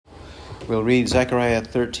We'll read Zechariah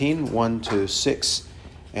 13, 1 to 6,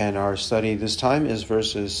 and our study this time is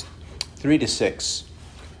verses 3 to 6.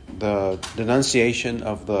 The denunciation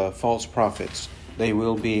of the false prophets. They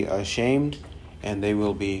will be ashamed and they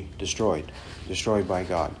will be destroyed by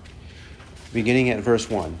God. Beginning at verse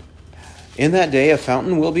 1. In that day a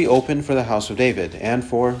fountain will be opened for the house of David and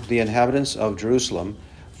for the inhabitants of Jerusalem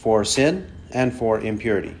for sin and for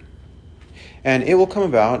impurity. And it will come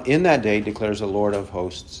about in that day, declares the Lord of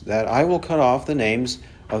hosts, that I will cut off the names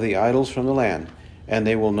of the idols from the land, and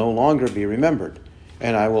they will no longer be remembered.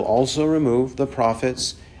 And I will also remove the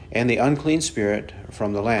prophets and the unclean spirit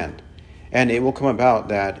from the land. And it will come about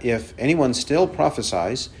that if anyone still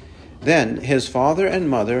prophesies, then his father and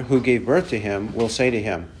mother who gave birth to him will say to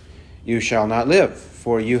him, You shall not live,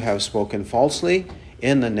 for you have spoken falsely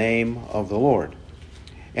in the name of the Lord.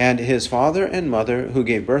 And his father and mother who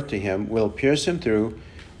gave birth to him will pierce him through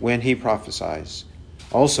when he prophesies.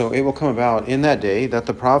 Also it will come about in that day that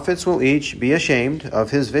the prophets will each be ashamed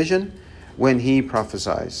of his vision when he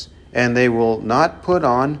prophesies, and they will not put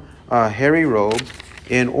on a hairy robe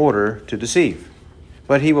in order to deceive.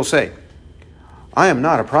 But he will say, I am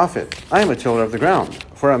not a prophet, I am a tiller of the ground,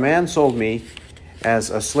 for a man sold me as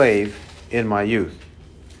a slave in my youth.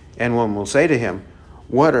 And one will say to him,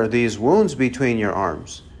 What are these wounds between your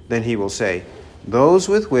arms? Then he will say, Those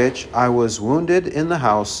with which I was wounded in the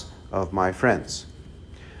house of my friends.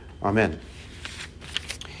 Amen.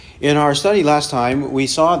 In our study last time, we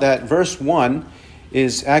saw that verse 1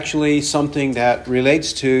 is actually something that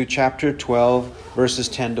relates to chapter 12, verses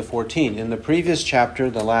 10 to 14. In the previous chapter,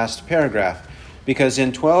 the last paragraph. Because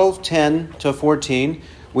in 12, 10 to 14,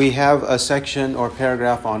 we have a section or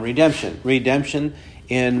paragraph on redemption. Redemption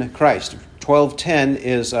in Christ. 12:10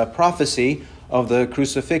 is a prophecy of the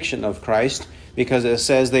crucifixion of Christ, because it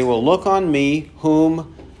says, They will look on me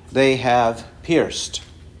whom they have pierced.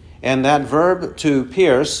 And that verb to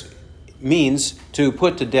pierce means to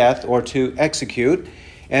put to death or to execute.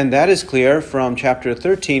 And that is clear from chapter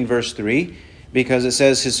 13, verse 3, because it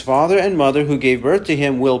says, His father and mother who gave birth to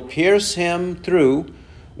him will pierce him through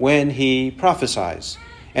when he prophesies.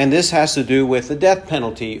 And this has to do with the death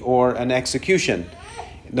penalty or an execution.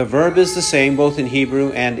 The verb is the same both in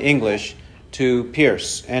Hebrew and English, to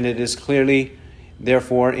pierce. And it is clearly,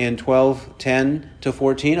 therefore, in 12:10 to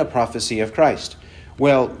 14, a prophecy of Christ.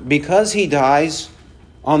 Well, because he dies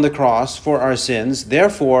on the cross for our sins,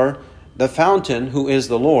 therefore, the fountain, who is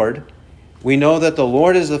the Lord, we know that the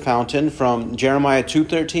Lord is the fountain from Jeremiah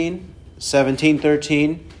 2:13,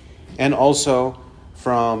 17:13, and also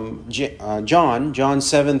from John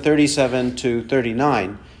 7:37 to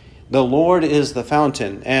 39. The Lord is the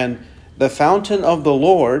fountain, and the fountain of the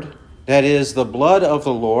Lord, that is the blood of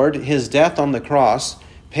the Lord, his death on the cross,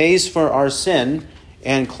 pays for our sin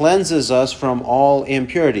and cleanses us from all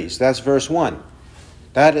impurities. That's verse 1.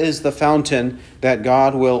 That is the fountain that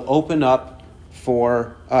God will open up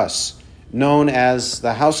for us, known as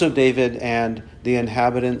the house of David and the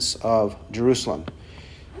inhabitants of Jerusalem.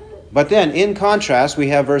 But then, in contrast, we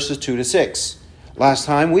have verses 2 to 6. Last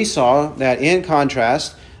time we saw that in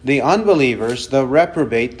contrast, the unbelievers, the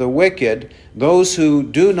reprobate, the wicked, those who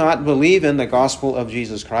do not believe in the gospel of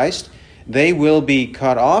Jesus Christ, they will be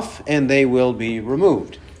cut off and they will be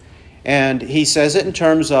removed. And he says it in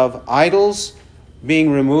terms of idols being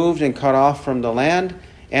removed and cut off from the land,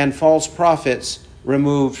 and false prophets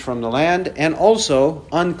removed from the land, and also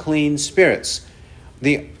unclean spirits.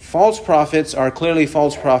 The false prophets are clearly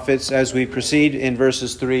false prophets as we proceed in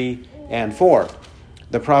verses 3 and 4.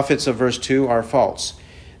 The prophets of verse 2 are false.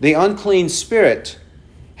 The unclean spirit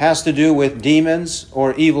has to do with demons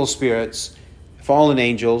or evil spirits, fallen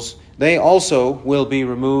angels. They also will be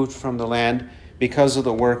removed from the land because of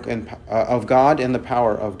the work of God and the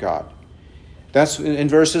power of God. That's in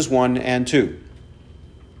verses 1 and 2.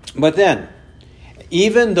 But then,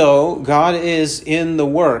 even though God is in the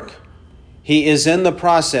work, he is in the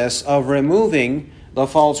process of removing the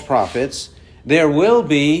false prophets, there will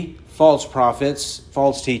be false prophets,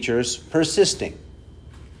 false teachers persisting.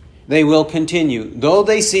 They will continue. Though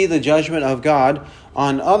they see the judgment of God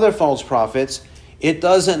on other false prophets, it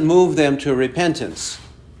doesn't move them to repentance.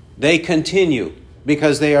 They continue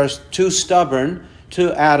because they are too stubborn,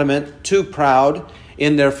 too adamant, too proud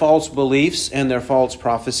in their false beliefs and their false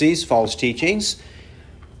prophecies, false teachings,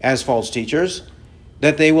 as false teachers,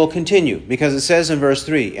 that they will continue. Because it says in verse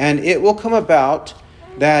 3, And it will come about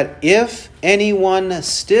that if anyone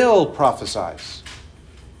still prophesies,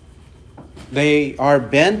 they are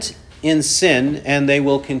bent in sin and they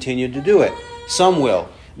will continue to do it. Some will.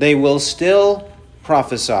 They will still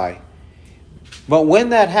prophesy. But when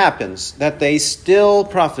that happens, that they still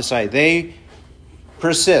prophesy, they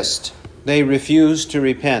persist, they refuse to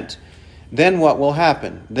repent, then what will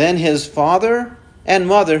happen? Then his father and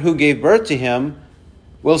mother who gave birth to him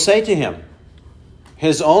will say to him,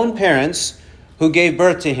 his own parents who gave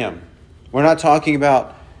birth to him. We're not talking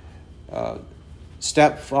about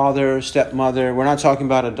stepfather, stepmother. We're not talking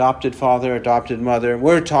about adopted father, adopted mother.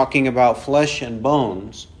 We're talking about flesh and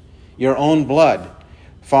bones, your own blood.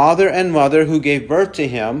 Father and mother who gave birth to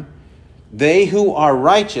him, they who are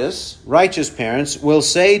righteous parents, will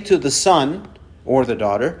say to the son or the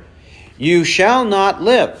daughter, you shall not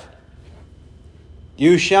live.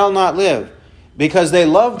 You shall not live. Because they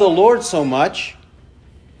love the Lord so much,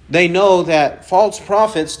 they know that false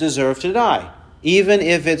prophets deserve to die, even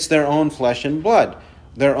if it's their own flesh and blood,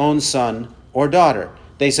 their own son or daughter.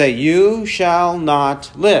 They say, you shall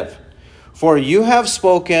not live, for you have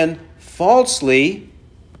spoken falsely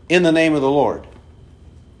in the name of the Lord.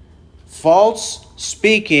 False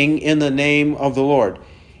speaking in the name of the Lord.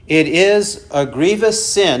 It is a grievous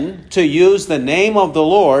sin to use the name of the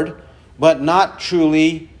Lord, but not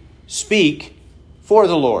truly speak for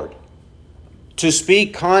the Lord. To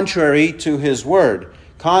speak contrary to his word,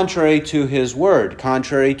 contrary to his word,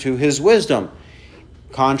 contrary to his wisdom,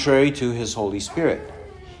 contrary to his Holy Spirit.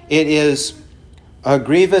 It is a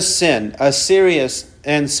grievous sin, a serious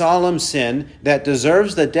and solemn sin that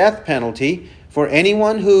deserves the death penalty for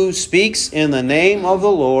anyone who speaks in the name of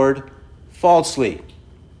the Lord falsely.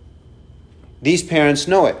 These parents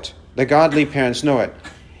know it. The godly parents know it.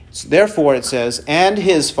 Therefore, it says, and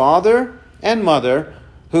his father and mother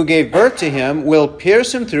who gave birth to him will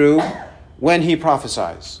pierce him through when he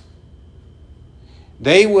prophesies.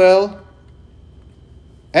 They will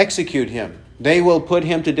execute him. They will put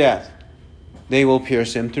him to death. They will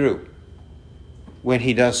pierce him through when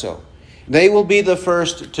he does so. They will be the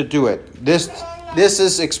first to do it. This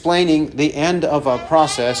is explaining the end of a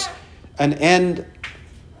process, an end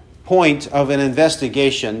point of an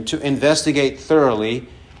investigation, to investigate thoroughly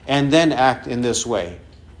and then act in this way.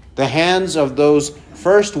 The hands of those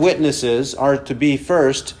first witnesses are to be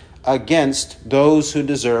first against those who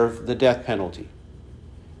deserve the death penalty.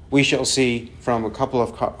 We shall see from a couple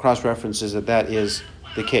of cross-references that is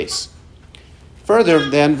the case. Further,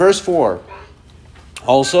 then, verse 4.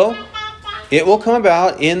 Also, it will come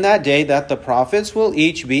about in that day that the prophets will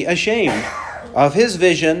each be ashamed of his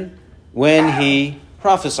vision when he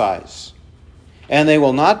prophesies, and they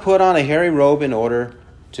will not put on a hairy robe in order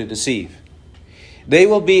to deceive. They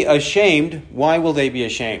will be ashamed. Why will they be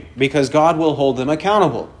ashamed? Because God will hold them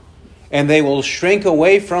accountable, and they will shrink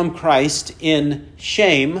away from Christ in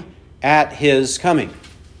shame at his coming,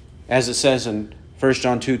 as it says in 1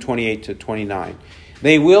 John 2, 28 to 29.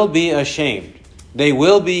 They will be ashamed. They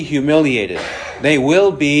will be humiliated. They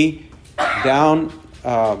will be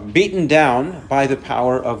beaten down by the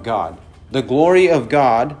power of God. The glory of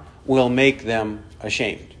God will make them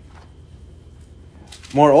ashamed.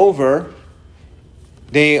 Moreover,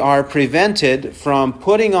 they are prevented from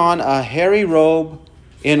putting on a hairy robe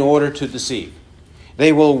in order to deceive.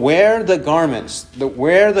 They will wear the garments,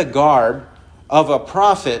 wear the garb of a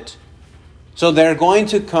prophet. So they're going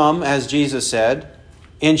to come, as Jesus said,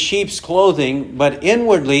 in sheep's clothing, but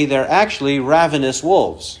inwardly they're actually ravenous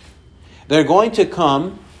wolves. They're going to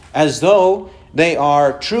come as though they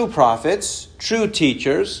are true prophets, true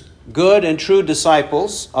teachers, good and true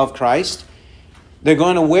disciples of Christ. They're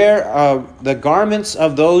going to wear the garments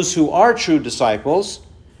of those who are true disciples,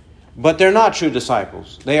 but they're not true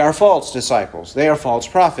disciples. They are false disciples. They are false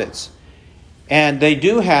prophets. And they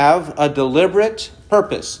do have a deliberate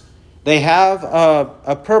purpose. They have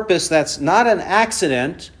a purpose that's not an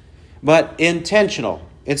accident, but intentional.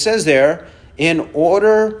 It says there, in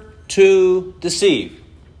order to deceive.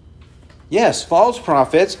 Yes, false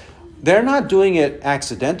prophets, they're not doing it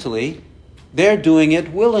accidentally. They're doing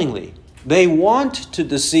it willingly. They want to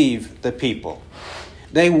deceive the people.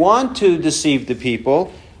 They want to deceive the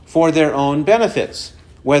people for their own benefits,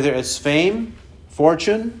 whether it's fame,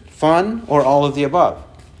 fortune, fun, or all of the above.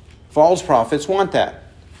 False prophets want that.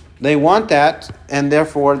 They want that, and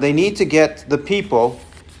therefore they need to get the people,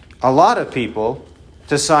 a lot of people,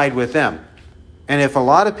 to side with them. And if a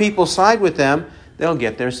lot of people side with them, they'll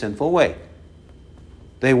get their sinful way.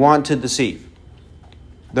 They want to deceive.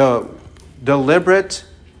 The deliberate,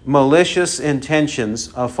 malicious intentions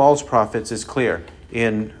of false prophets is clear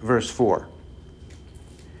in verse 4.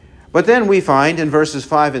 But then we find in verses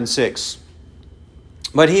 5 and 6,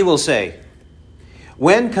 but he will say,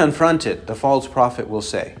 when confronted, the false prophet will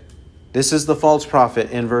say, this is the false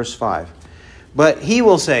prophet in verse 5. But he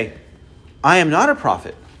will say, I am not a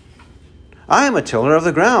prophet. I am a tiller of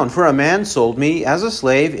the ground, for a man sold me as a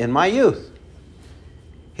slave in my youth.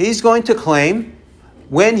 He's going to claim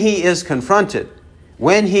when he is confronted,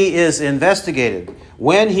 when he is investigated,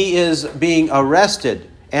 when he is being arrested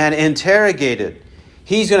and interrogated,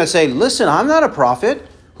 he's going to say, listen, I'm not a prophet.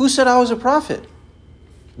 Who said I was a prophet?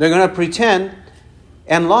 They're going to pretend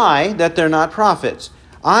and lie that they're not prophets.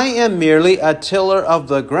 I am merely a tiller of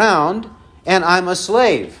the ground, and I'm a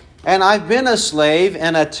slave. And I've been a slave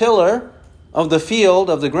and a tiller of the field,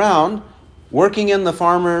 of the ground, working in the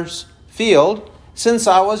farmer's field since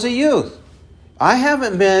I was a youth. I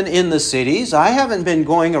haven't been in the cities. I haven't been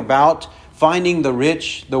going about finding the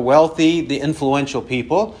rich, the wealthy, the influential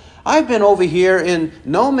people. I've been over here in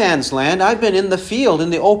no man's land. I've been in the field, in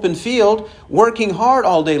the open field, working hard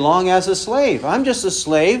all day long as a slave. I'm just a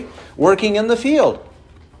slave working in the field.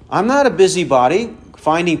 I'm not a busybody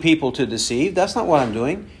finding people to deceive. That's not what I'm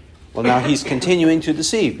doing. Well, now he's continuing to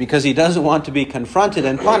deceive because he doesn't want to be confronted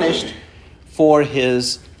and punished for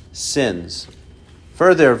his sins.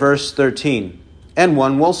 Further, verse 13, and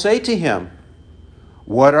one will say to him,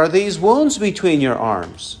 what are these wounds between your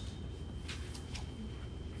arms?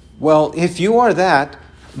 Well, if you are that,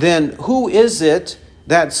 then who is it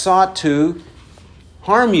that sought to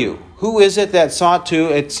harm you? Who is it that sought to,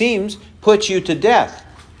 it seems, put you to death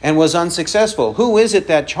and was unsuccessful? Who is it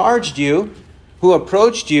that charged you, who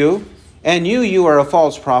approached you, and knew you were a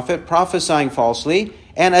false prophet, prophesying falsely,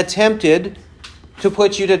 and attempted to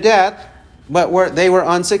put you to death, but they were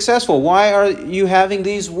unsuccessful? Why are you having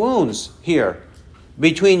these wounds here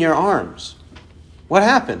between your arms? What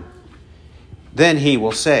happened? Then he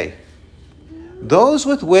will say, those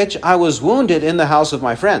with which I was wounded in the house of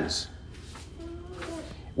my friends.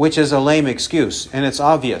 Which is a lame excuse, and it's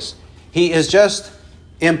obvious. He is just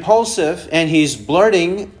impulsive, and he's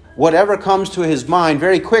blurting whatever comes to his mind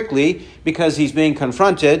very quickly because he's being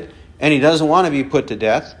confronted, and he doesn't want to be put to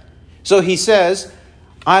death. So he says,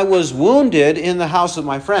 I was wounded in the house of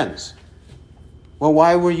my friends. Well,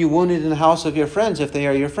 why were you wounded in the house of your friends if they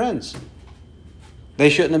are your friends? They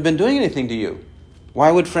shouldn't have been doing anything to you.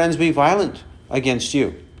 Why would friends be violent against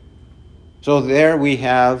you? So there we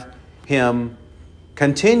have him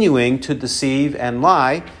continuing to deceive and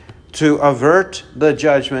lie to avert the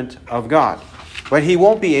judgment of God. But he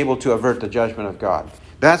won't be able to avert the judgment of God.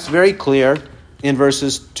 That's very clear in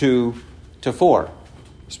verses 2 to 4.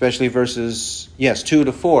 Especially verses, 2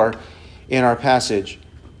 to 4 in our passage.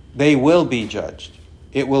 They will be judged.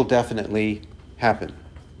 It will definitely happen.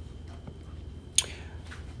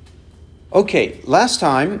 Okay, last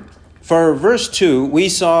time, for verse 2, we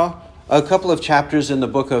saw a couple of chapters in the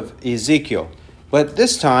book of Ezekiel. But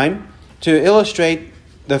this time, to illustrate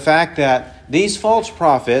the fact that these false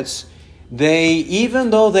prophets,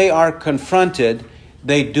 even though they are confronted,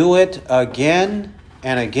 they do it again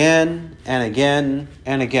and again and again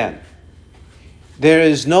and again. There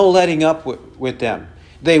is no letting up with them.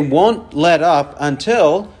 They won't let up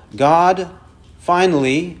until God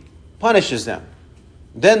finally punishes them.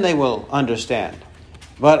 Then they will understand.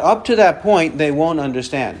 But up to that point, they won't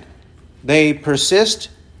understand. They persist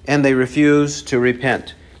and they refuse to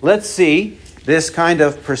repent. Let's see this kind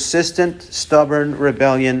of persistent, stubborn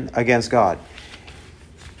rebellion against God.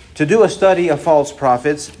 To do a study of false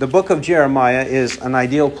prophets, the book of Jeremiah is an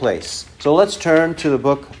ideal place. So let's turn to the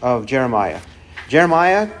book of Jeremiah.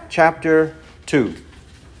 Jeremiah chapter 2.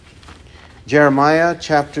 Jeremiah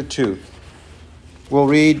chapter 2. We'll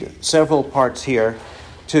read several parts here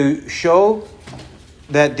to show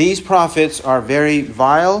that these prophets are very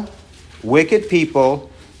vile, wicked people.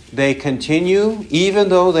 They continue, even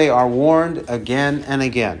though they are warned again and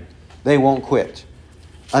again. They won't quit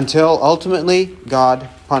until ultimately God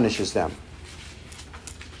punishes them.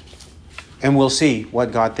 And we'll see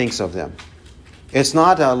what God thinks of them. It's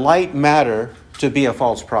not a light matter to be a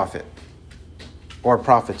false prophet or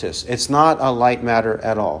prophetess. It's not a light matter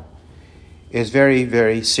at all. It's very,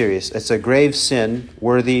 very serious. It's a grave sin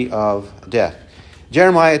worthy of death.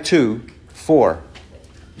 Jeremiah 2, 4.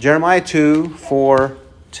 Jeremiah 2, 4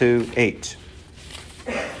 to 8.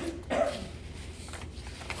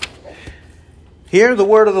 Hear the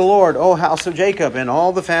word of the Lord, O house of Jacob, and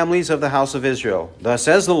all the families of the house of Israel. Thus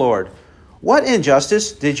says the Lord, what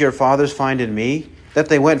injustice did your fathers find in me, that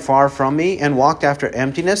they went far from me, and walked after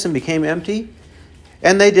emptiness, and became empty?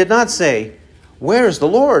 And they did not say, where is the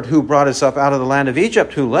Lord, who brought us up out of the land of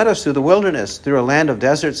Egypt, who led us through the wilderness, through a land of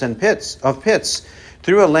deserts and pits,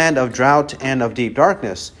 through a land of drought and of deep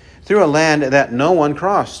darkness, through a land that no one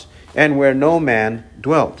crossed, and where no man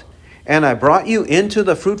dwelt? And I brought you into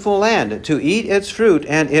the fruitful land, to eat its fruit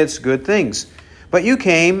and its good things. But you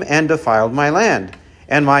came and defiled my land,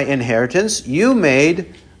 and my inheritance you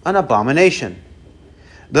made an abomination.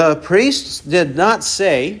 The priests did not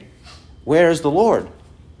say, where is the Lord?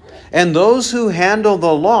 And those who handle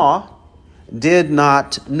the law did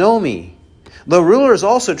not know me. The rulers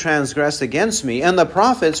also transgressed against me, and the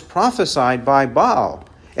prophets prophesied by Baal,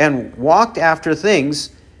 and walked after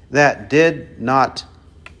things that did not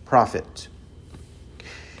profit.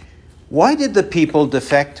 Why did the people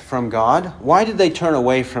defect from God? Why did they turn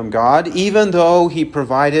away from God, even though He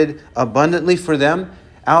provided abundantly for them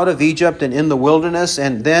out of Egypt and in the wilderness,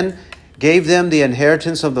 and then gave them the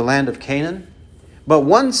inheritance of the land of Canaan? But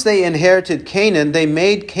once they inherited Canaan, they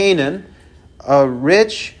made Canaan a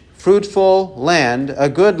rich, fruitful land, a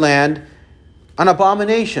good land, an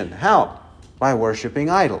abomination. How? By worshiping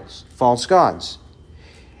idols, false gods.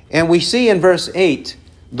 And we see in verse 8,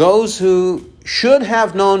 those who should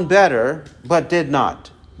have known better, but did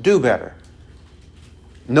not do better.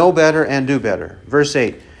 Know better and do better. Verse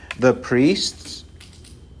 8, the priests,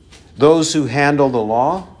 those who handle the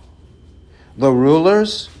law, the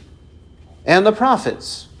rulers, and the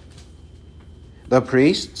prophets. The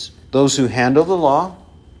priests, those who handle the law,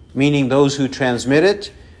 meaning those who transmit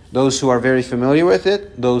it, those who are very familiar with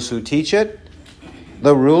it, those who teach it,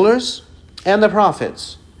 the rulers, and the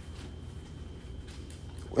prophets.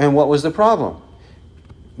 And what was the problem?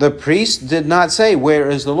 The priests did not say, "Where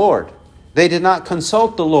is the Lord?" They did not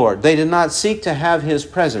consult the Lord. They did not seek to have His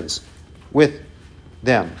presence with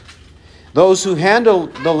them. Those who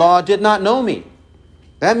handled the law did not know me.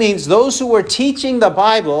 That means those who were teaching the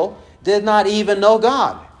Bible did not even know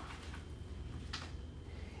God.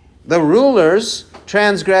 The rulers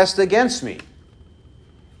transgressed against me.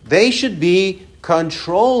 They should be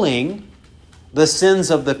controlling the sins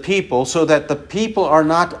of the people so that the people are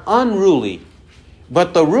not unruly.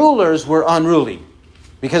 But the rulers were unruly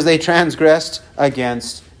because they transgressed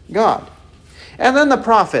against God. And then the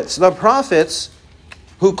prophets. The prophets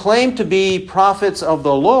who claim to be prophets of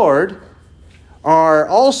the Lord are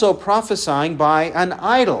also prophesying by an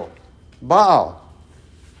idol, Baal.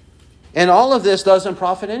 And all of this doesn't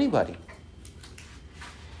profit anybody.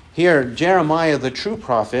 Here, Jeremiah, the true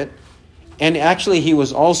prophet, and actually he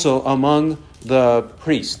was also among the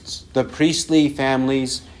priests, the priestly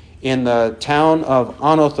families in the town of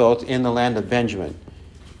Anathoth in the land of Benjamin.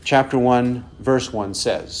 Chapter 1, verse 1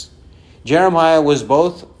 says, Jeremiah was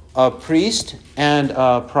both a priest and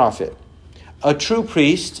a prophet, a true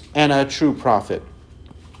priest and a true prophet.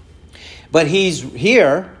 But he's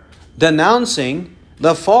here denouncing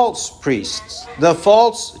the false priests, the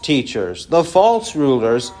false teachers, the false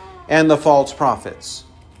rulers, and the false prophets.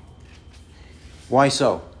 Why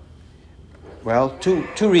so? Well, two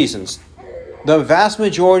reasons. The vast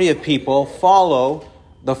majority of people follow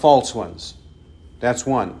the false ones. That's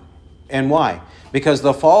one. And why? Because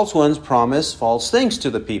the false ones promise false things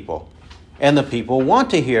to the people. And the people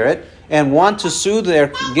want to hear it and want to soothe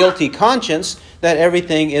their guilty conscience that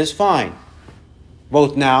everything is fine,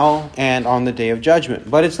 both now and on the day of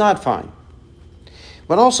judgment. But it's not fine.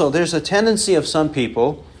 But also, there's a tendency of some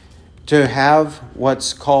people to have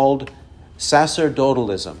what's called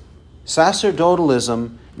sacerdotalism.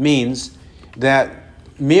 Sacerdotalism means that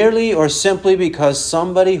merely or simply because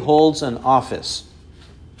somebody holds an office,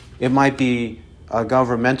 it might be a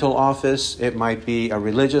governmental office, it might be a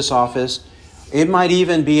religious office, it might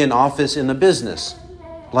even be an office in the business,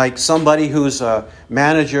 like somebody who's a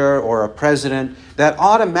manager or a president, that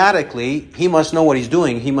automatically he must know what he's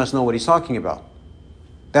doing, he must know what he's talking about.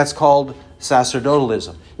 That's called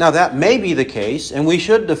sacerdotalism. Now that may be the case, and we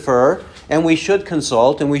should defer, and we should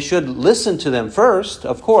consult, and we should listen to them first,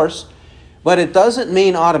 of course, but it doesn't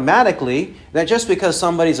mean automatically that just because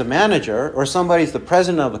somebody's a manager, or somebody's the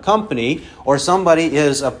president of a company, or somebody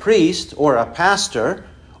is a priest, or a pastor,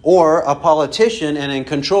 or a politician and in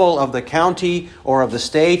control of the county, or of the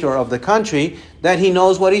state, or of the country, that he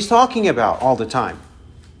knows what he's talking about all the time.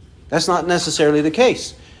 That's not necessarily the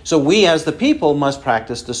case. So we as the people must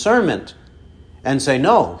practice discernment and say,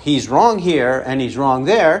 no, he's wrong here and he's wrong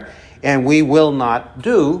there, and we will not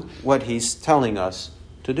do what he's telling us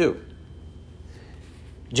to do.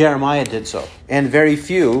 Jeremiah did so, and very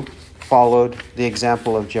few followed the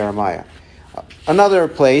example of Jeremiah. Another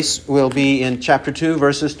place will be in chapter 2,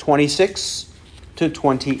 verses 26 to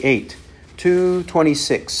 28.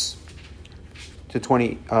 2:26 to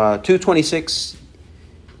 2:26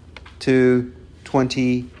 to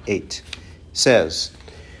 28 says,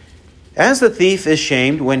 As the thief is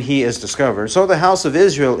shamed when he is discovered, so the house of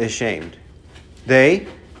Israel is shamed. They,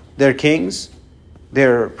 their kings,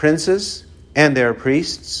 their princes, and their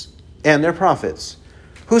priests, and their prophets,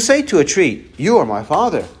 who say to a tree, You are my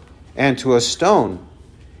father, and to a stone,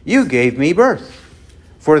 You gave me birth.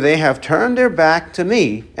 For they have turned their back to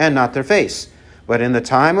me, and not their face. But in the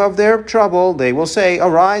time of their trouble they will say,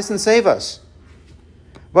 Arise and save us.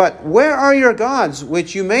 But where are your gods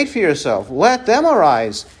which you made for yourself? Let them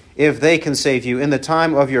arise, if they can save you in the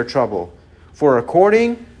time of your trouble. For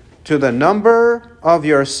according to the number of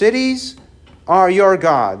your cities are your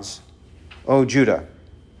gods, O Judah.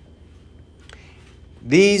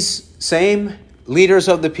 These same leaders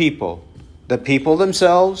of the people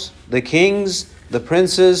themselves, the kings, the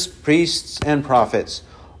princes, priests, and prophets,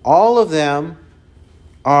 all of them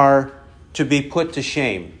are to be put to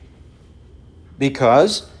shame,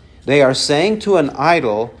 because they are saying to an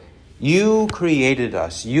idol, you created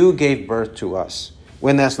us, you gave birth to us,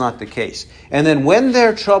 when that's not the case. And then when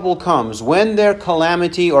their trouble comes, when their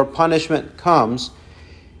calamity or punishment comes,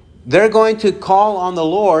 they're going to call on the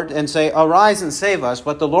Lord and say, arise and save us,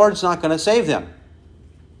 but the Lord's not going to save them.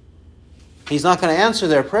 He's not going to answer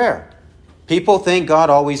their prayer. People think God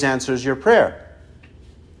always answers your prayer.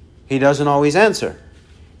 He doesn't always answer.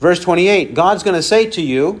 Verse 28, God's going to say to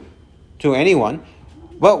you, to anyone,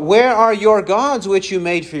 but where are your gods which you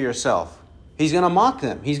made for yourself? He's going to mock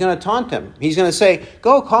them. He's going to taunt them. He's going to say,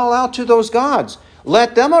 go call out to those gods.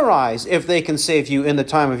 Let them arise if they can save you in the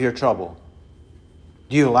time of your trouble.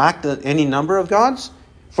 Do you lack any number of gods?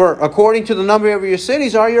 For according to the number of your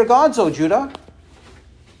cities are your gods, O Judah.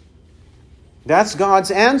 That's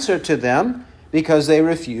God's answer to them because they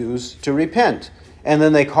refuse to repent. And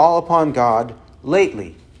then they call upon God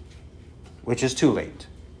lately, which is too late.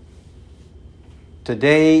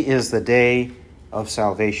 Today is the day of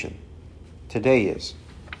salvation. Today is,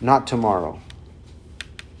 not tomorrow.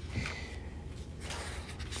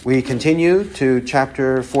 We continue to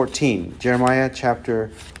chapter 14, Jeremiah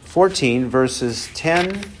chapter 14, verses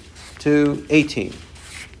 10 to 18.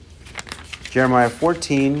 Jeremiah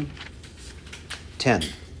 14, 10.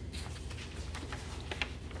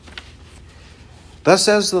 Thus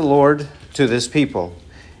says the Lord to this people,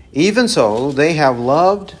 even so they have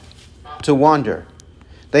loved to wander.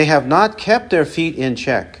 They have not kept their feet in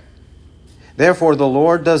check. Therefore the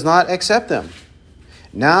Lord does not accept them.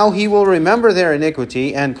 Now he will remember their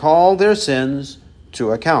iniquity and call their sins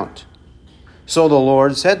to account. So the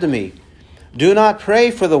Lord said to me, do not pray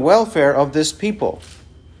for the welfare of this people.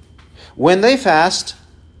 When they fast,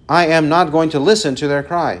 I am not going to listen to their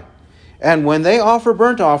cry. And when they offer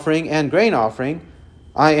burnt offering and grain offering,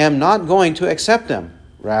 I am not going to accept them.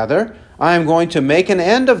 Rather, I am going to make an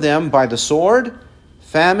end of them by the sword,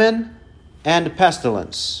 famine, and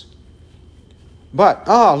pestilence. But,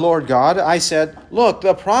 Lord God, I said, look,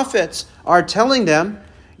 the prophets are telling them,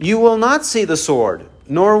 you will not see the sword,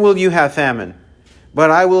 nor will you have famine,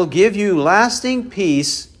 but I will give you lasting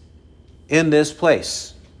peace in this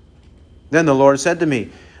place. Then the Lord said to me,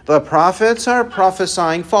 the prophets are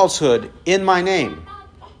prophesying falsehood in my name.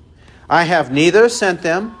 I have neither sent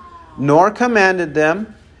them, nor commanded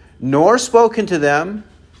them, nor spoken to them.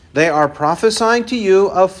 They are prophesying to you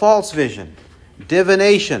of false vision,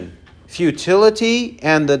 divination, futility,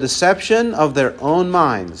 and the deception of their own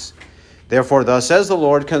minds. Therefore, thus says the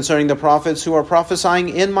Lord concerning the prophets who are prophesying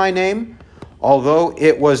in my name, although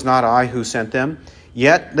it was not I who sent them,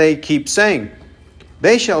 yet they keep saying,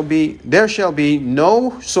 there shall be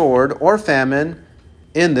no sword or famine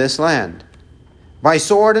in this land. By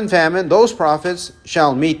sword and famine, those prophets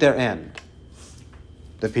shall meet their end.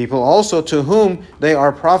 The people also to whom they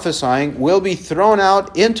are prophesying will be thrown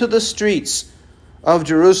out into the streets of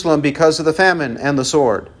Jerusalem because of the famine and the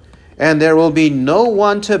sword. And there will be no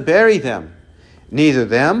one to bury them, neither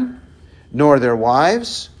them, nor their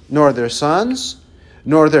wives, nor their sons,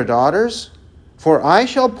 nor their daughters. For I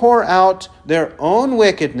shall pour out their own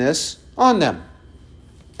wickedness on them.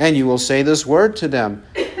 And you will say this word to them,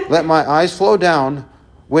 let my eyes flow down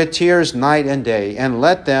with tears night and day, and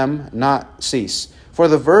let them not cease. For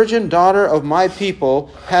the virgin daughter of my people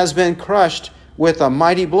has been crushed with a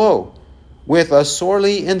mighty blow, with a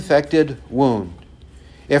sorely infected wound.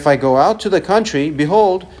 If I go out to the country,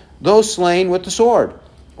 behold, those slain with the sword.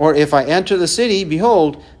 Or if I enter the city,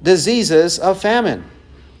 behold, diseases of famine.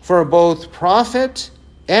 For both prophet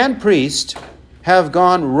and priest have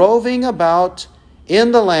gone roving about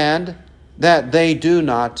in the land that they do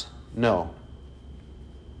not know.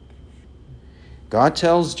 God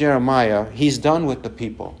tells Jeremiah he's done with the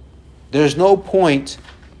people. There's no point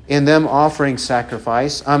in them offering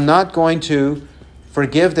sacrifice. I'm not going to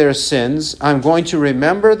forgive their sins. I'm going to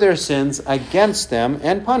remember their sins against them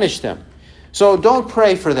and punish them. So don't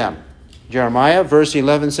pray for them. Jeremiah, verse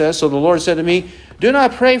 11 says, so the Lord said to me, do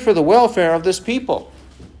not pray for the welfare of this people.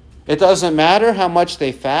 It doesn't matter how much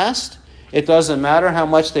they fast. It doesn't matter how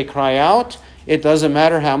much they cry out. It doesn't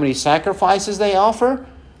matter how many sacrifices they offer.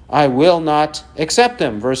 I will not accept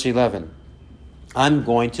them. Verse 11. I'm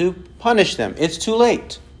going to punish them. It's too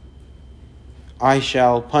late. I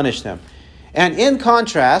shall punish them. And in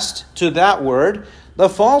contrast to that word, the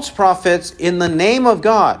false prophets in the name of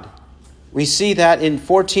God, we see that in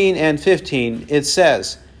 14 and 15, it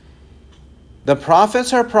says, the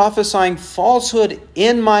prophets are prophesying falsehood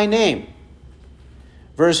in my name.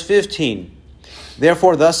 Verse 15,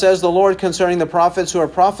 therefore thus says the Lord concerning the prophets who are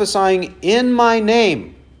prophesying in my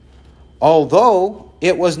name, although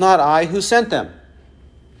it was not I who sent them.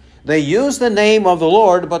 They used the name of the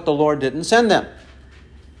Lord, but the Lord didn't send them.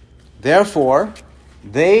 Therefore,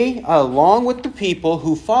 they, along with the people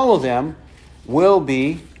who follow them, will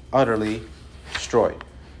be utterly destroyed.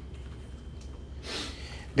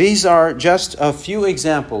 These are just a few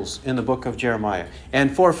examples in the book of Jeremiah.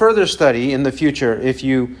 And for further study in the future, if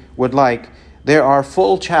you would like, there are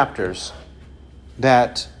full chapters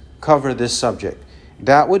that cover this subject.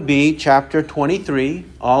 That would be chapter 23,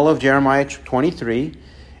 all of Jeremiah 23,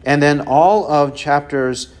 and then all of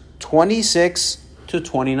chapters 26 to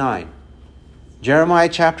 29. Jeremiah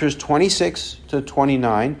chapters 26 to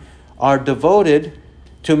 29 are devoted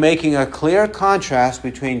to making a clear contrast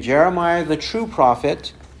between Jeremiah, the true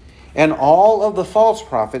prophet, and all of the false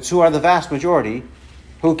prophets, who are the vast majority,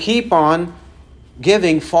 who keep on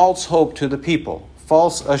giving false hope to the people,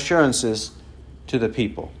 false assurances to the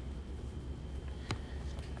people.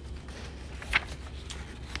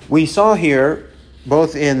 We saw here,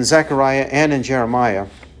 both in Zechariah and in Jeremiah,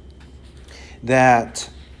 that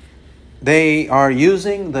they are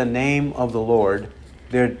using the name of the Lord,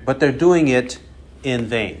 but they're doing it in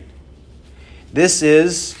vain. This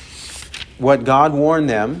is what God warned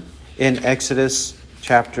them in Exodus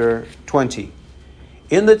chapter 20.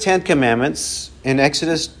 In the 10 Commandments, in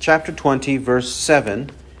Exodus chapter 20, verse 7,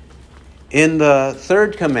 in the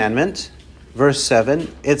third commandment, verse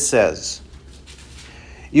 7, it says,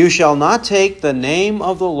 you shall not take the name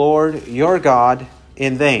of the Lord your God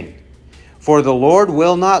in vain, for the Lord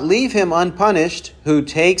will not leave him unpunished who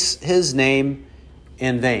takes his name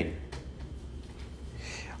in vain.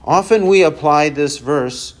 Often we apply this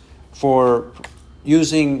verse for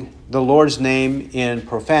using the Lord's name in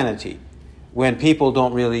profanity when people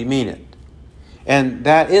don't really mean it. And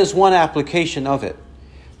that is one application of it.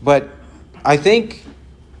 But I think,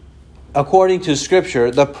 according to Scripture,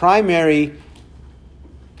 the primary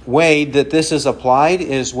way that this is applied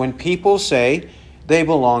is when people say they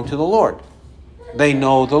belong to the Lord. They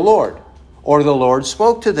know the Lord, or the Lord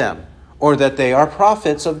spoke to them, or that they are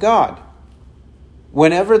prophets of God.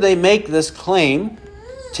 Whenever they make this claim,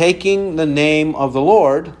 taking the name of the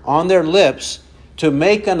Lord on their lips to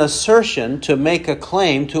make an assertion, to make a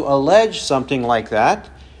claim, to allege something like that,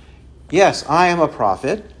 yes, I am a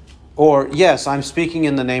prophet, or yes, I'm speaking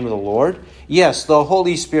in the name of the Lord, yes, the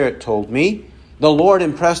Holy Spirit told me, the Lord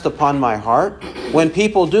impressed upon my heart. When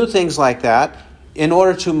people do things like that, in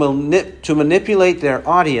order to manipulate their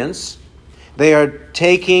audience, they are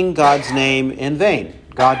taking God's name in vain.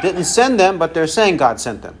 God didn't send them, but they're saying God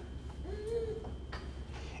sent them.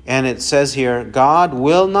 And it says here, God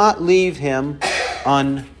will not leave him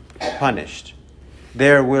unpunished.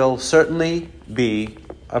 There will certainly be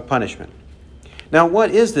a punishment. Now, what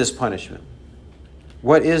is this punishment?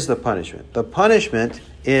 What is the punishment? The punishment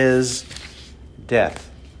is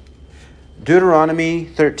death. Deuteronomy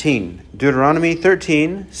 13. Deuteronomy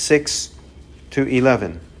 13, 6 to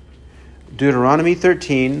 11. Deuteronomy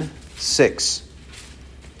 13, 6.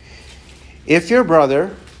 If your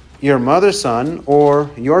brother, your mother's son, or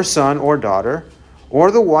your son or daughter,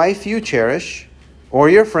 or the wife you cherish, or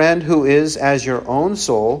your friend who is as your own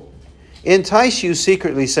soul, entice you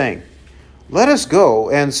secretly, saying, let us go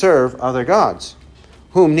and serve other gods,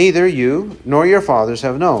 whom neither you nor your fathers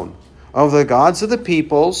have known, of the gods of the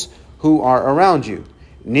peoples who are around you,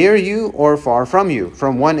 near you or far from you,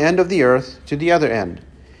 from one end of the earth to the other end.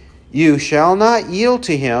 You shall not yield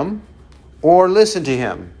to him or listen to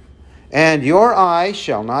him, and your eye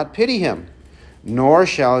shall not pity him, nor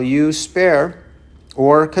shall you spare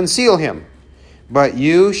or conceal him, but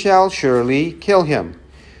you shall surely kill him.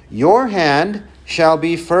 Your hand shall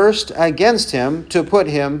be first against him to put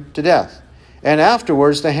him to death, and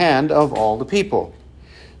afterwards the hand of all the people.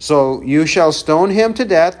 So you shall stone him to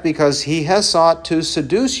death, because he has sought to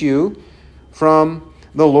seduce you from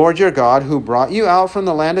the Lord your God, who brought you out from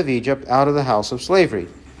the land of Egypt, out of the house of slavery.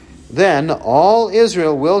 Then all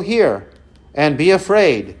Israel will hear and be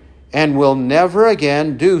afraid, and will never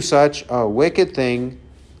again do such a wicked thing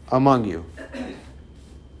among you.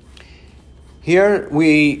 Here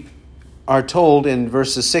we are told in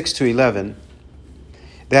verses 6 to 11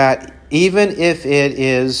 that even if it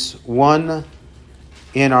is one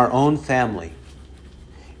in our own family,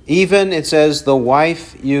 even it says the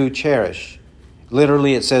wife you cherish,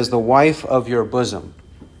 Literally, it says the wife of your bosom.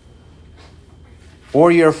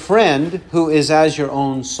 Or your friend who is as your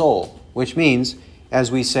own soul, which means,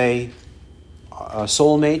 as we say, a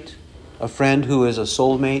soulmate, a friend who is a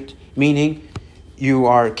soulmate, meaning you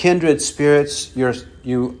are kindred spirits,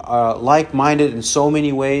 you are like-minded in so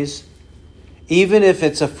many ways. Even if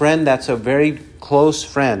it's a friend that's a very close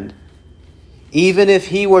friend, even if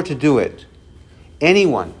he were to do it,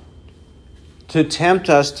 anyone, to tempt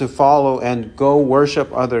us to follow and go worship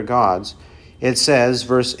other gods, it says,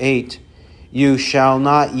 verse 8, you shall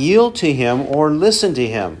not yield to him or listen to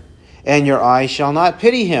him, and your eye shall not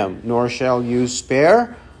pity him, nor shall you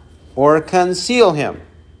spare or conceal him.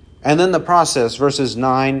 And then the process, verse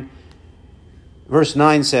 9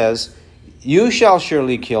 says, you shall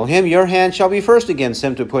surely kill him, your hand shall be first against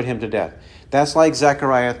him to put him to death. That's like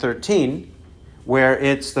Zechariah 13, where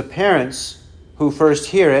it's the parents who first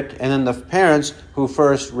hear it, and then the parents who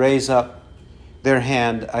first raise up their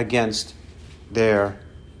hand against their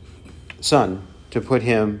son to put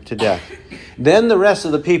him to death. Then the rest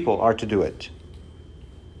of the people are to do it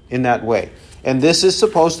in that way. And this is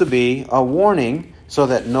supposed to be a warning so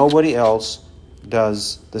that nobody else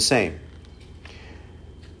does the same.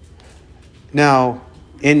 Now,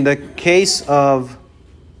 in the case of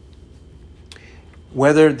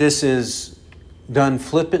whether this is done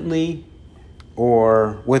flippantly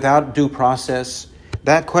or without due process,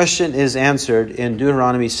 that question is answered in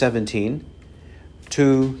Deuteronomy 17,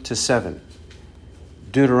 2-7.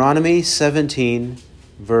 Deuteronomy 17,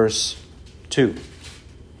 verse 2.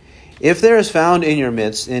 If there is found in your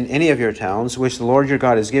midst, in any of your towns, which the Lord your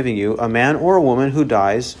God is giving you, a man or a woman who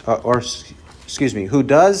who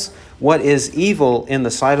does what is evil in the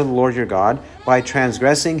sight of the Lord your God by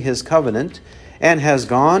transgressing his covenant, and has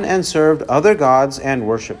gone and served other gods and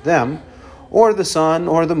worshipped them, or the sun,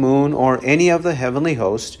 or the moon, or any of the heavenly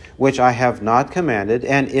host, which I have not commanded,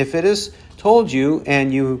 and if it is told you,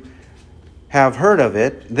 and you have heard of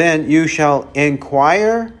it, then you shall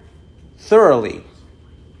inquire thoroughly.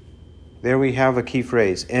 There we have a key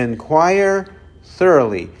phrase. Inquire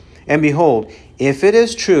thoroughly. And behold, if it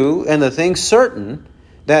is true, and the thing certain,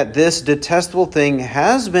 that this detestable thing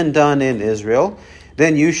has been done in Israel,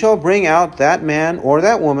 then you shall bring out that man or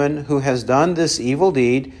that woman who has done this evil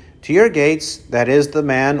deed to your gates, that is the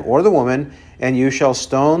man or the woman, and you shall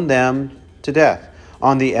stone them to death.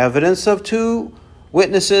 On the evidence of 2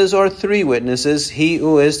 witnesses or 3 witnesses, he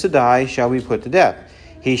who is to die shall be put to death.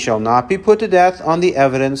 He shall not be put to death on the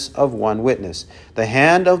evidence of 1 witness. The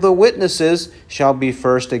hand of the witnesses shall be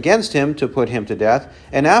first against him to put him to death,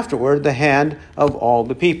 and afterward the hand of all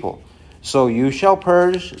the people. So you shall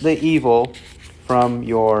purge the evil from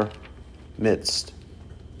your midst.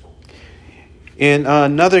 In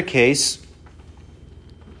another case,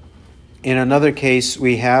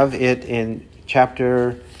 we have it in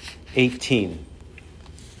chapter 18.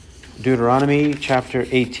 Deuteronomy chapter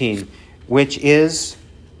 18, which is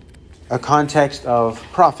a context of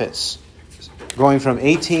prophets, going from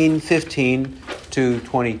 18:15 to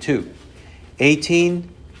 22.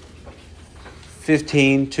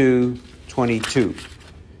 18:15 to 22.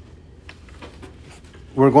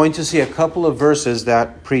 We're going to see a couple of verses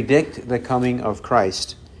that predict the coming of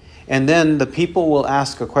Christ. And then the people will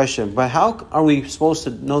ask a question, but how are we supposed to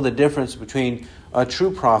know the difference between a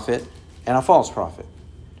true prophet and a false prophet?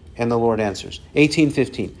 And the Lord answers.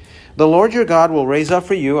 18:15. The Lord your God will raise up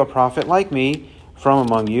for you a prophet like me from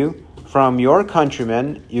among you. From your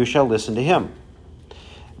countrymen you shall listen to him.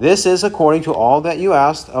 This is according to all that you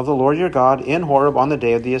asked of the Lord your God in Horeb on the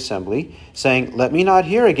day of the assembly, saying, let me not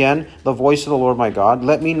hear again the voice of the Lord my God.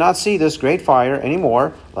 Let me not see this great fire any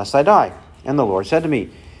more, lest I die. And the Lord said to me,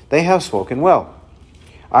 they have spoken well.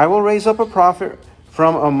 I will raise up a prophet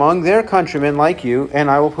from among their countrymen like you, and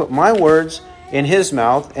I will put my words in his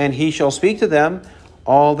mouth, and he shall speak to them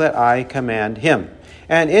all that I command him.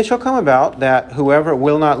 And it shall come about that whoever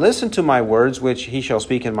will not listen to my words, which he shall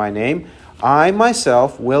speak in my name, I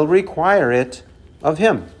myself will require it of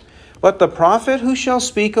him. But the prophet who shall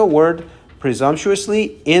speak a word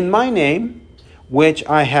presumptuously in my name, which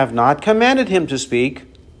I have not commanded him to speak,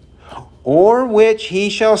 or which he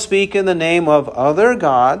shall speak in the name of other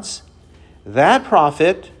gods, that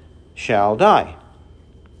prophet shall die.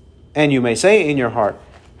 And you may say in your heart,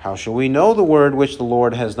 how shall we know the word which the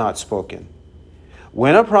Lord has not spoken?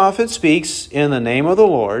 When a prophet speaks in the name of the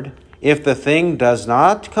Lord, if the thing does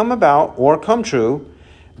not come about or come true,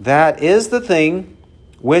 that is the thing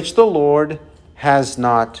which the Lord has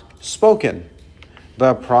not spoken.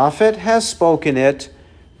 The prophet has spoken it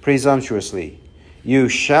presumptuously. You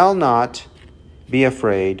shall not be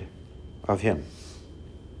afraid of him.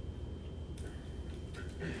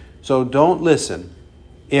 So don't listen.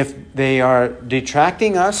 If they are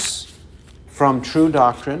detracting us from true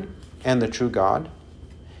doctrine and the true God,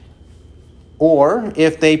 or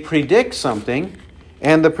if they predict something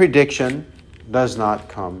and the prediction does not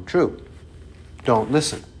come true, don't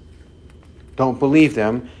listen. Don't believe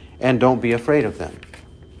them and don't be afraid of them.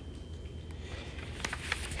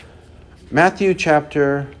 Matthew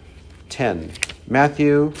chapter 10.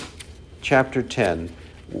 Matthew chapter 10.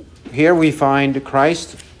 Here we find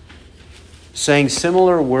Christ saying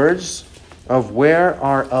similar words of where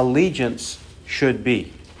our allegiance should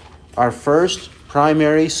be. Our first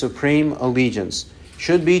primary supreme allegiance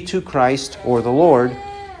should be to Christ or the Lord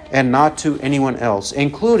and not to anyone else,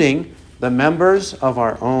 including the members of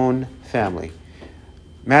our own family.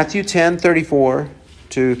 Matthew 10:34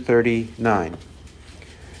 to 39.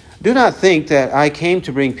 Do not think that I came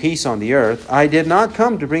to bring peace on the earth. I did not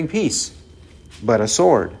come to bring peace, but a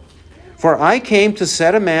sword. For I came to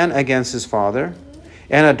set a man against his father,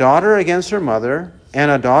 and a daughter against her mother,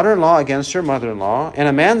 and a daughter-in-law against her mother-in-law, and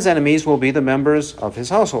a man's enemies will be the members of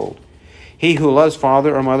his household. He who loves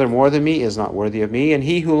father or mother more than me is not worthy of me, and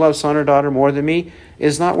he who loves son or daughter more than me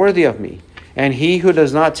is not worthy of me. And he who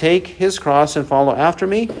does not take his cross and follow after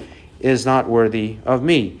me is not worthy of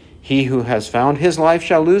me. He who has found his life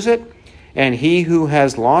shall lose it, and he who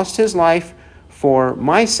has lost his life for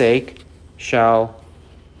my sake shall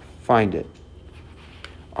find it.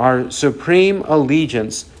 Our supreme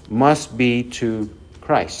allegiance must be to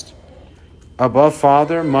Christ, above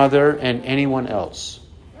father, mother, and anyone else.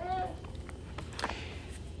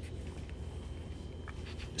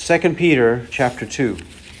 2 Peter chapter 2.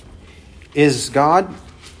 Is God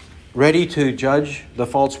ready to judge the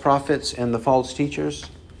false prophets and the false teachers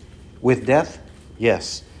with death?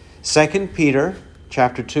 Yes. 2 Peter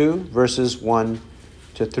chapter 2, verses 1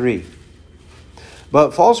 to 3.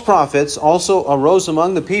 But false prophets also arose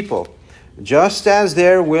among the people, just as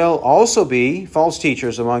there will also be false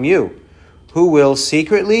teachers among you, who will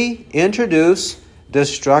secretly introduce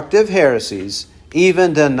destructive heresies,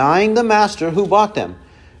 even denying the master who bought them,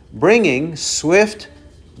 bringing swift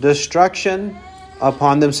destruction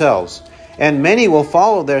upon themselves. And many will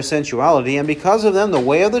follow their sensuality, and because of them the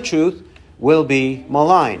way of the truth will be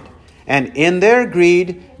maligned. And in their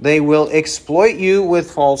greed they will exploit you with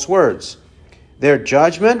false words. Their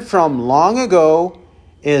judgment from long ago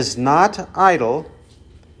is not idle,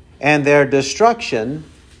 and their destruction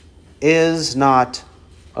is not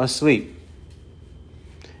asleep.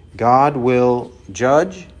 God will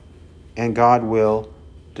judge and God will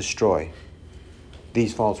destroy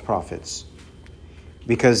these false prophets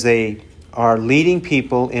because they are leading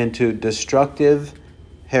people into destructive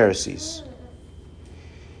heresies.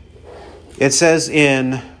 It says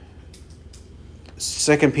in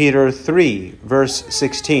 2 Peter 3, verse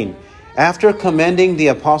 16, after commending the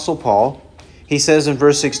Apostle Paul, he says in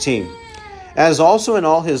verse 16, as also in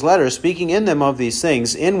all his letters, speaking in them of these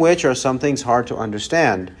things, in which are some things hard to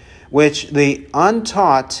understand, which the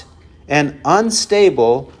untaught and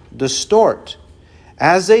unstable distort,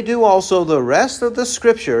 as they do also the rest of the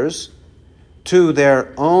Scriptures, to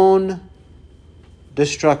their own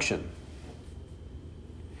destruction.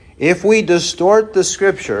 If we distort the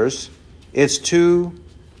Scriptures, it's to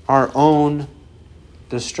our own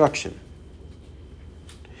destruction.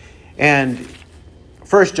 And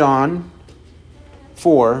 1 John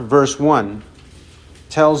 4, verse 1,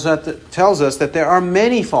 tells us that there are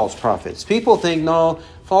many false prophets. People think, no,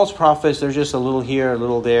 false prophets, they're just a little here, a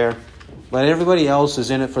little there, but everybody else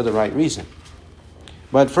is in it for the right reason.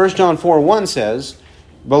 But 1 John 4, 1 says,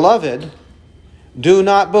 beloved, do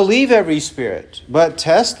not believe every spirit, but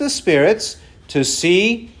test the spirits to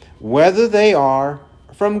see whether they are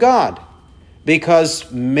from God,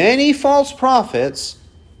 because many false prophets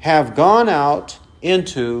have gone out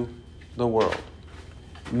into the world.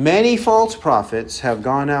 Many false prophets have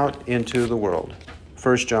gone out into the world.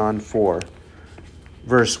 1 John 4,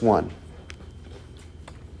 verse 1.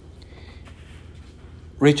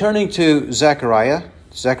 Returning to Zechariah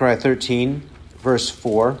 13, verse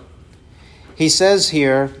 4, he says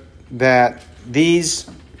here that these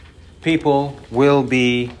people will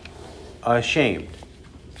be ashamed.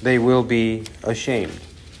 They will be ashamed.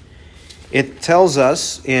 It tells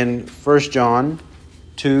us in 1 John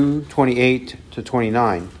 2, 28 to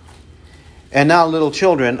 29. And now, little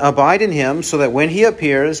children, abide in him, so that when he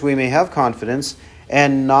appears, we may have confidence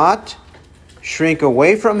and not shrink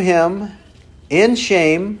away from him in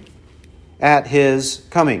shame at his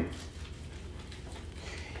coming.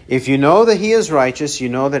 If you know that he is righteous, you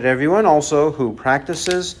know that everyone also who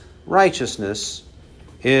practices righteousness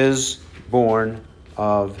is born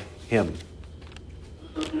of him.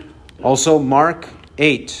 Also, Mark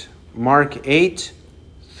 8, Mark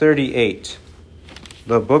 8:38.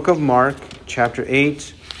 The book of Mark, chapter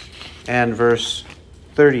 8 and verse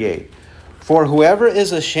 38. For whoever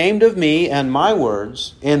is ashamed of me and my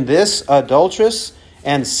words in this adulterous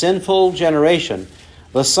and sinful generation,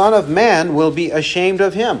 the Son of Man will be ashamed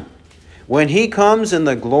of him when he comes in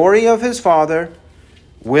the glory of his Father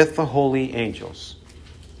with the holy angels.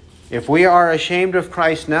 If we are ashamed of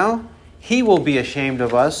Christ now, he will be ashamed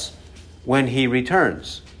of us when he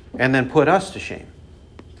returns and then put us to shame.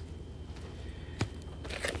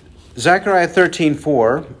 Zechariah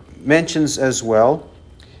 13:4 mentions as well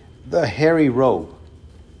the hairy robe.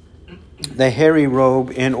 The hairy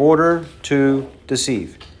robe in order to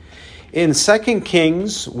deceive. In 2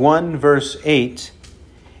 Kings 1 verse 8,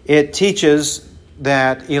 it teaches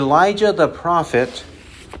that Elijah the prophet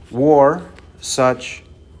wore such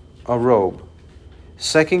a robe.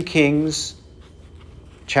 2 Kings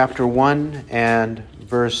chapter 1 and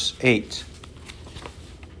verse 8.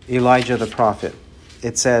 Elijah the prophet.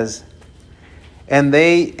 It says, and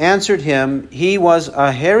they answered him, he was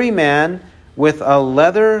a hairy man with a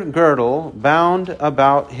leather girdle bound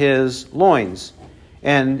about his loins.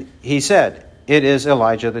 And he said, it is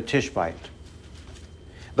Elijah the Tishbite.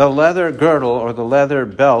 The leather girdle or the leather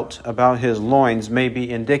belt about his loins may be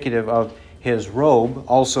indicative of his robe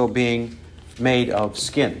also being made of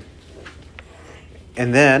skin.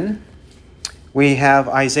 And then we have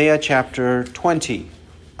Isaiah chapter 20.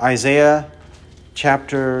 Isaiah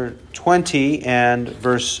chapter 20 and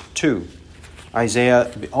verse 2. Isaiah,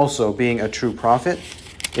 also being a true prophet,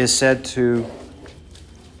 is said to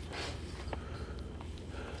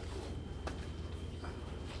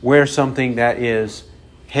wear something that is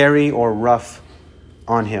hairy or rough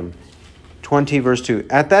on him. 20 verse 2.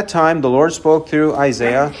 At that time the Lord spoke through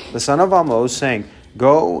Isaiah, the son of Amoz, saying,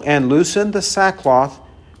 go and loosen the sackcloth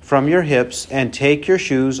from your hips and take your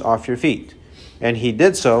shoes off your feet. And he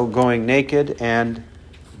did so, going naked and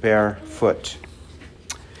barefoot.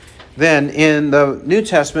 Then in the New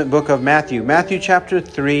Testament book of Matthew, Matthew chapter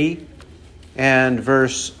 3 and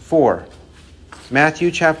verse 4.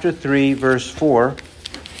 Matthew chapter 3 verse 4,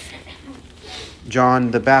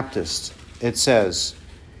 John the Baptist. It says,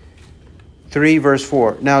 3 verse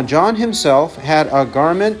 4. Now John himself had a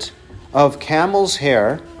garment of camel's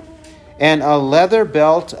hair and a leather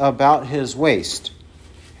belt about his waist,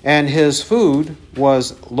 and his food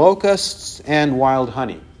was locusts and wild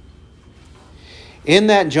honey. In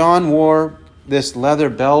that John wore this leather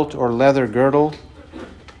belt or leather girdle,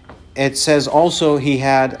 it says also he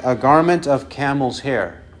had a garment of camel's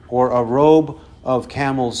hair or a robe of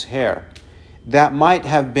camel's hair. That might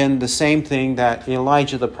have been the same thing that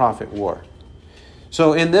Elijah the prophet wore.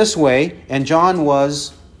 So in this way, and John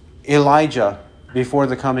was Elijah before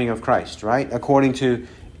the coming of Christ, right? According to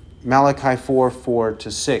Malachi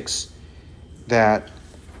 4:4-6, that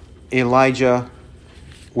Elijah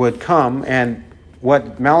would come, and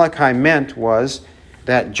what Malachi meant was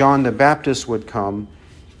that John the Baptist would come,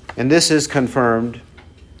 and this is confirmed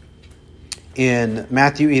in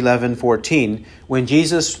Matthew 11:14. When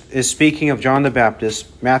Jesus is speaking of John the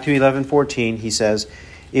Baptist, Matthew 11:14, he says,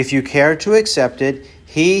 if you care to accept it,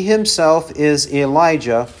 he himself is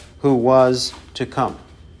Elijah who was to come.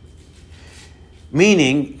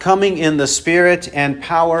 Meaning, coming in the spirit and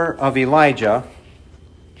power of Elijah,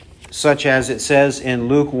 such as it says in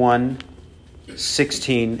Luke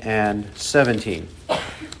 1:16 and 17.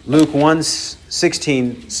 Luke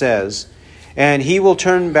 1:16 says, and he will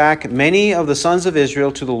turn back many of the sons of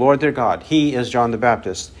Israel to the Lord their God. He is John the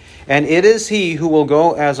Baptist. And it is he who will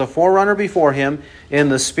go as a forerunner before him in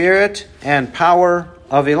the spirit and power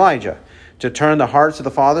of Elijah, to turn the hearts of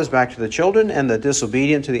the fathers back to the children and the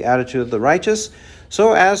disobedient to the attitude of the righteous,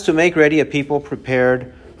 so as to make ready a people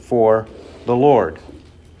prepared for the Lord.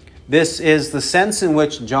 This is the sense in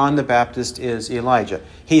which John the Baptist is Elijah.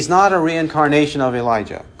 He's not a reincarnation of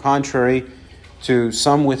Elijah, contrary to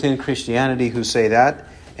some within Christianity who say that,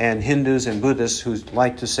 and Hindus and Buddhists who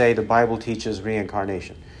like to say the Bible teaches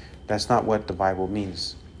reincarnation. That's not what the Bible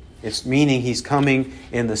means. It's meaning he's coming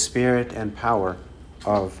in the spirit and power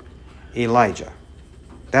of Elijah.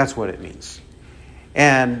 That's what it means.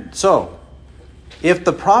 And so, if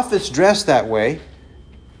the prophets dress that way,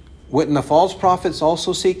 wouldn't the false prophets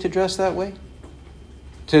also seek to dress that way?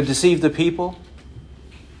 To deceive the people?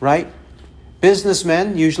 Right?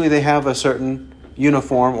 Businessmen, usually they have a certain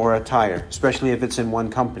uniform or attire, especially if it's in one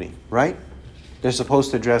company, right? They're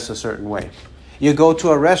supposed to dress a certain way. You go to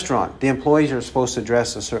a restaurant, the employees are supposed to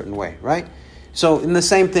dress a certain way, right? So in the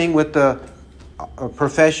same thing with the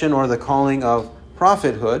profession or the calling of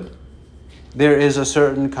prophethood, there is a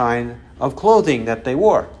certain kind of clothing that they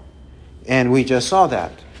wore. And we just saw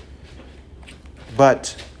that.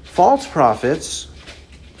 But false prophets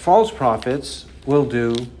will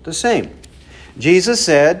do the same. Jesus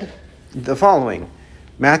said the following,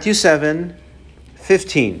 Matthew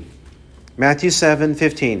 7:15. Matthew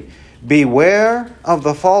 7:15. Beware of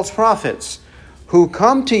the false prophets who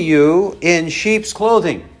come to you in sheep's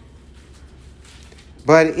clothing,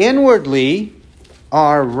 but inwardly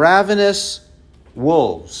are ravenous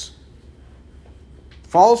wolves.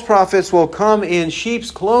 False prophets will come in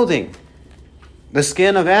sheep's clothing, the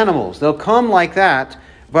skin of animals. They'll come like that,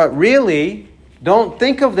 but really, don't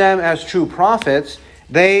think of them as true prophets.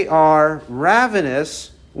 They are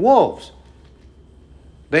ravenous wolves.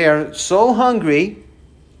 They are so hungry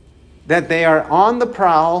that they are on the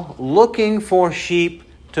prowl looking for sheep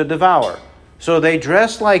to devour. So they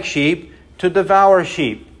dress like sheep to devour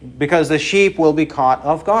sheep, because the sheep will be caught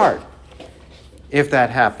off guard if that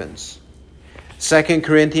happens. 2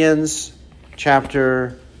 Corinthians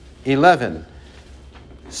chapter 11.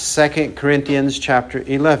 2 Corinthians chapter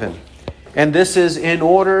 11. And this is in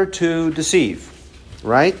order to deceive,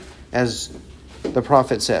 right? As the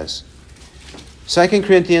prophet says. 2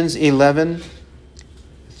 Corinthians 11,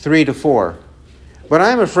 3-4. But I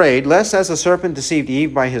am afraid, lest as the serpent deceived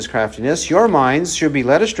Eve by his craftiness, your minds should be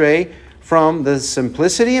led astray from the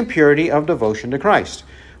simplicity and purity of devotion to Christ.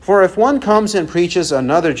 For if one comes and preaches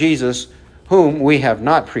another Jesus, whom we have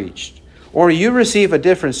not preached, or you receive a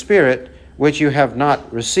different spirit, which you have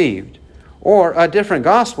not received, or a different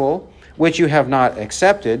gospel, which you have not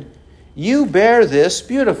accepted, you bear this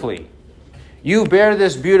beautifully. You bear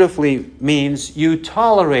this beautifully means you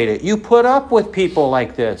tolerate it. You put up with people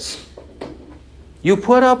like this. You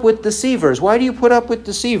put up with deceivers. Why do you put up with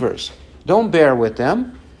deceivers? Don't bear with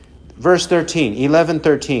them. Verse 13,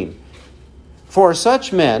 11:13. For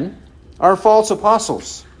such men are false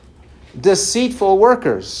apostles, deceitful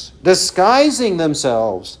workers, disguising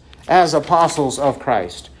themselves as apostles of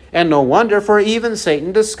Christ. And no wonder, for even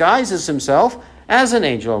Satan disguises himself as an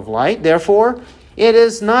angel of light. Therefore, it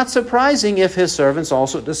is not surprising if his servants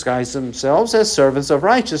also disguise themselves as servants of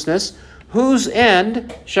righteousness, whose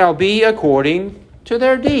end shall be according to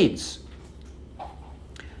their deeds.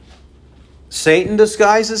 Satan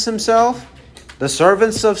disguises himself. The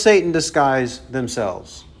servants of Satan disguise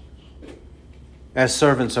themselves as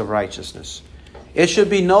servants of righteousness. It should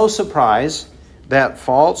be no surprise that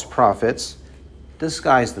false prophets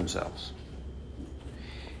disguise themselves.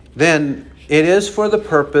 Then it is for the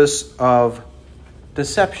purpose of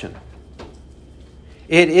deception.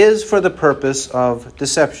 It is for the purpose of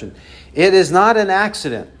deception. It is not an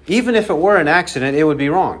accident. Even if it were an accident, it would be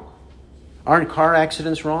wrong. Aren't car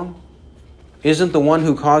accidents wrong? Isn't the one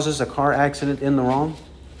who causes a car accident in the wrong?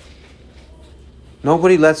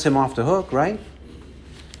 Nobody lets him off the hook, right?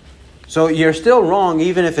 So you're still wrong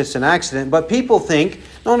even if it's an accident. But people think,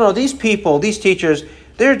 no, these people, these teachers,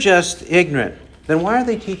 they're just ignorant. Then why are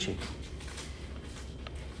they teaching?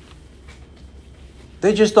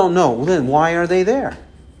 They just don't know. Well, then why are they there?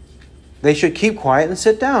 They should keep quiet and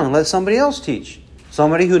sit down and let somebody else teach.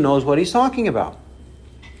 Somebody who knows what he's talking about.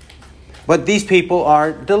 But these people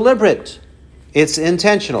are deliberate. It's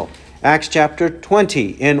intentional. Acts chapter 20,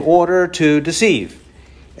 in order to deceive.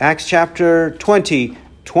 Acts chapter 20,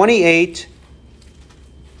 28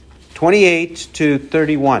 to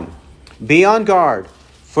 31. Be on guard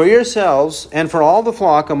for yourselves and for all the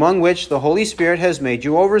flock among which the Holy Spirit has made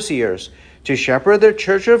you overseers, to shepherd the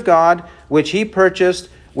church of God, which he purchased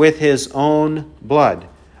with his own blood.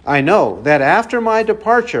 I know that after my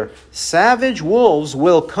departure, savage wolves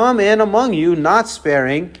will come in among you, not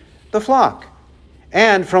sparing the flock.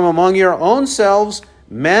 And from among your own selves,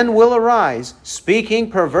 men will arise, speaking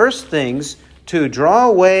perverse things, to draw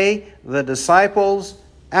away the disciples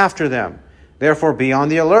after them. Therefore be on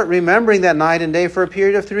the alert, remembering that night and day for a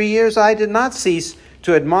period of 3 years I did not cease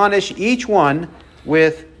to admonish each one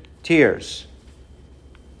with tears.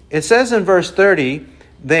 It says in verse 30,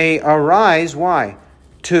 they arise, why?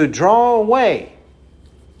 To draw away.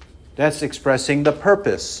 That's expressing the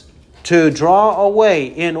purpose. To draw away,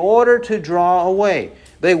 in order to draw away.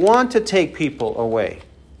 They want to take people away.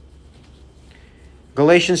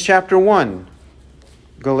 Galatians chapter 1.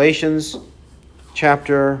 Galatians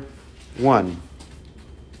chapter 1.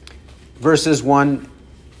 Verses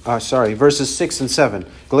 6 and 7.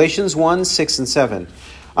 Galatians 1, 6 and 7.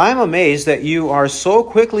 I am amazed that you are so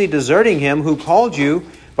quickly deserting him who called you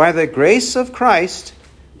by the grace of Christ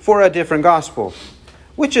for a different gospel,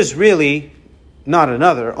 which is really not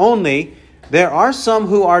another. Only there are some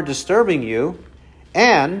who are disturbing you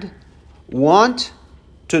and want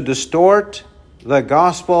to distort the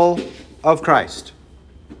gospel of Christ.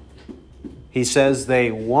 He says they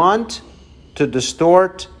want to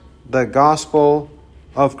distort the gospel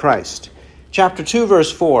of Christ. Chapter 2,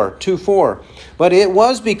 verse 4, 2:4. But it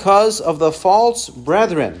was because of the false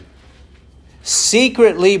brethren,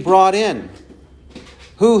 secretly brought in,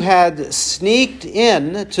 who had sneaked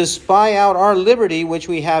in to spy out our liberty which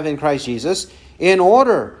we have in Christ Jesus, in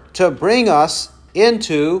order to bring us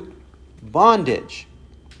into bondage.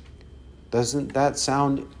 Doesn't that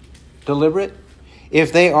sound deliberate?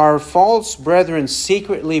 If they are false brethren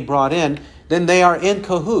secretly brought in, then they are in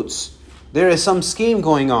cahoots. There is some scheme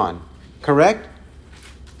going on, correct?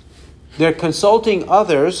 They're consulting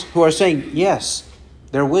others who are saying, yes.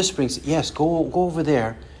 They're whispering, yes, go over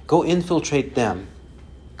there. Go infiltrate them.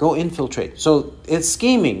 Go infiltrate. So it's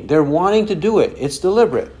scheming. They're wanting to do it. It's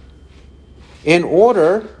deliberate. In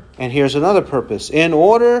order, and here's another purpose, in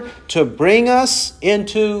order to bring us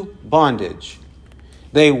into bondage.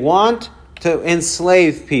 They want to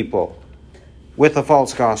enslave people with a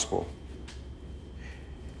false gospel.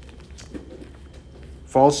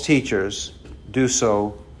 False teachers do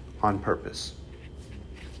so on purpose.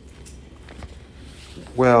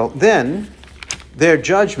 Well, then, their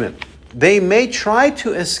judgment. They may try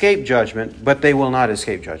to escape judgment, but they will not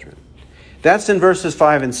escape judgment. That's in verses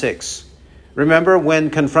 5 and 6. Remember when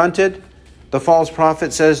confronted, the false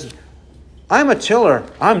prophet says, I'm a tiller.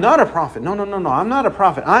 I'm not a prophet. No, I'm not a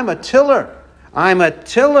prophet. I'm a tiller. I'm a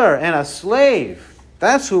tiller and a slave.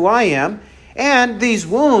 That's who I am. And these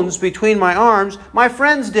wounds between my arms, my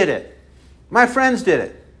friends did it. My friends did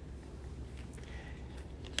it.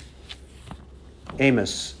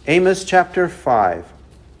 Amos chapter 5.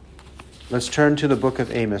 Let's turn to the book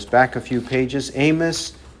of Amos. Back a few pages.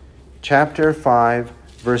 Amos chapter 5,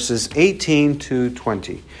 verses 18 to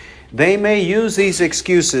 20. They may use these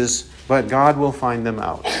excuses, but God will find them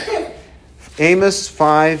out. Amos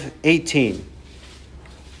 5:18.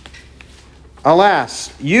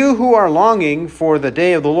 Alas, you who are longing for the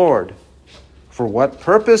day of the Lord, for what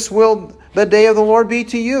purpose will the day of the Lord be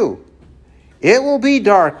to you? It will be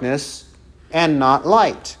darkness and not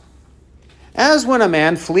light. As when a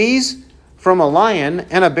man flees from a lion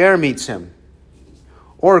and a bear meets him,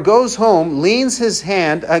 or goes home, leans his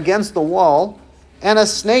hand against the wall, and a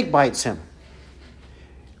snake bites him.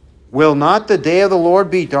 Will not the day of the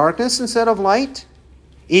Lord be darkness instead of light,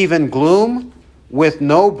 even gloom with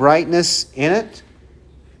no brightness in it?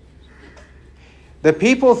 The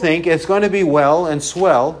people think it's going to be well and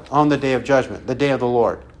swell on the day of judgment, the day of the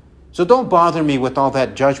Lord. So don't bother me with all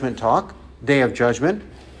that judgment talk, day of judgment.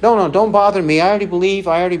 No, don't bother me. I already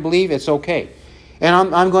believe. It's okay. And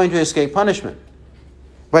I'm going to escape punishment.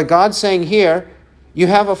 But God's saying here, you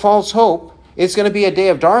have a false hope. It's going to be a day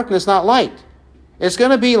of darkness, not light. It's going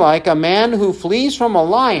to be like a man who flees from a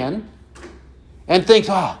lion and thinks,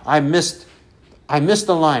 I missed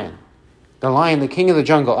the lion. The lion, the king of the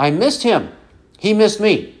jungle. I missed him. He missed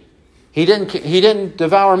me. He didn't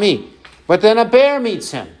devour me. But then a bear meets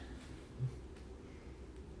him.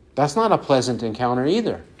 That's not a pleasant encounter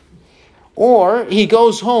either. Or he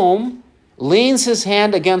goes home, leans his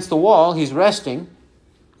hand against the wall, he's resting,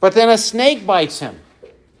 but then a snake bites him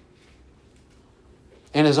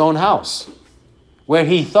in his own house, where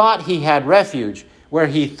he thought he had refuge, where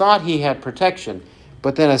he thought he had protection,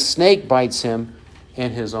 but then a snake bites him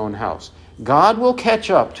in his own house. God will catch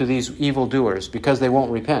up to these evildoers because they won't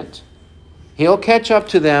repent. He'll catch up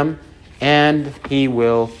to them and he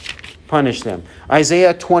will punish them.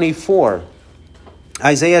 Isaiah 24,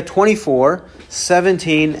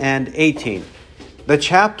 17 and 18. The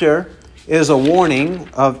chapter is a warning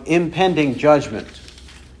of impending judgment.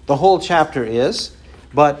 The whole chapter is,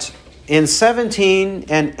 but in 17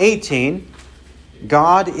 and 18,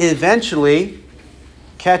 God eventually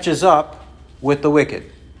catches up with the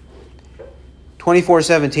wicked.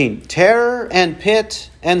 24:17. Terror and pit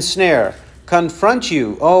and snare confront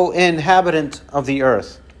you, O inhabitant of the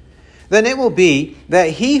earth. Then it will be that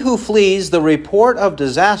he who flees the report of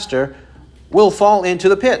disaster will fall into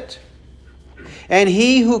the pit. And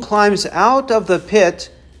he who climbs out of the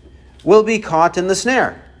pit will be caught in the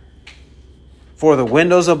snare. For the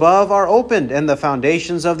windows above are opened, and the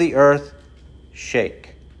foundations of the earth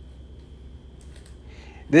shake.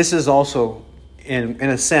 This is also, in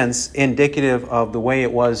a sense, indicative of the way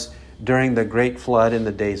it was during the great flood in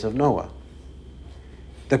the days of Noah.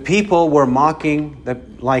 The people were mocking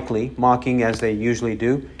as they usually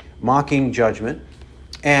do, mocking judgment.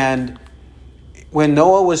 And when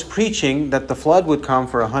Noah was preaching that the flood would come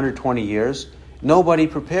for 120 years, nobody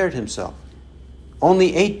prepared himself.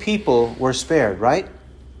 Only 8 people were spared, right?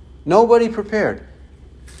 Nobody prepared.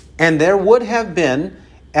 And there would have been,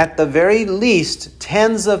 at the very least,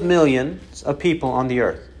 tens of millions of people on the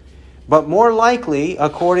earth. But more likely,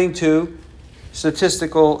 according to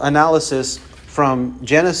statistical analysis from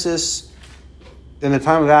Genesis in the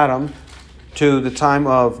time of Adam to the time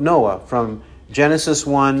of Noah, from Genesis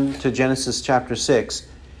 1 to Genesis chapter 6,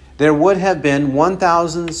 there would have been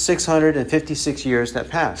 1,656 years that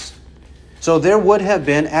passed. So there would have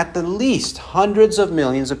been at the least hundreds of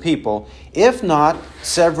millions of people, if not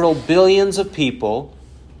several billions of people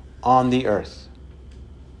on the earth.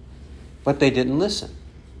 But they didn't listen.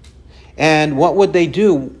 And what would they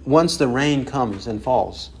do once the rain comes and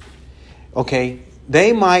falls? Okay,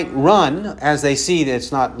 they might run as they see that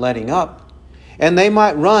it's not letting up. And they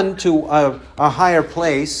might run to a higher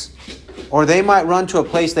place, or they might run to a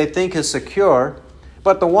place they think is secure,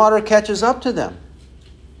 but the water catches up to them.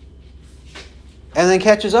 And then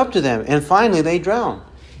catches up to them, and finally they drown.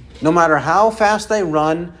 No matter how fast they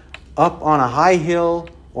run up on a high hill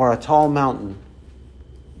or a tall mountain,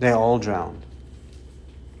 they all drown.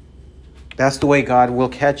 That's the way God will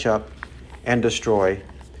catch up and destroy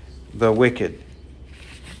the wicked.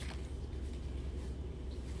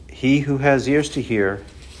 He who has ears to hear,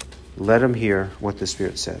 let him hear what the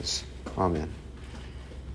Spirit says. Amen.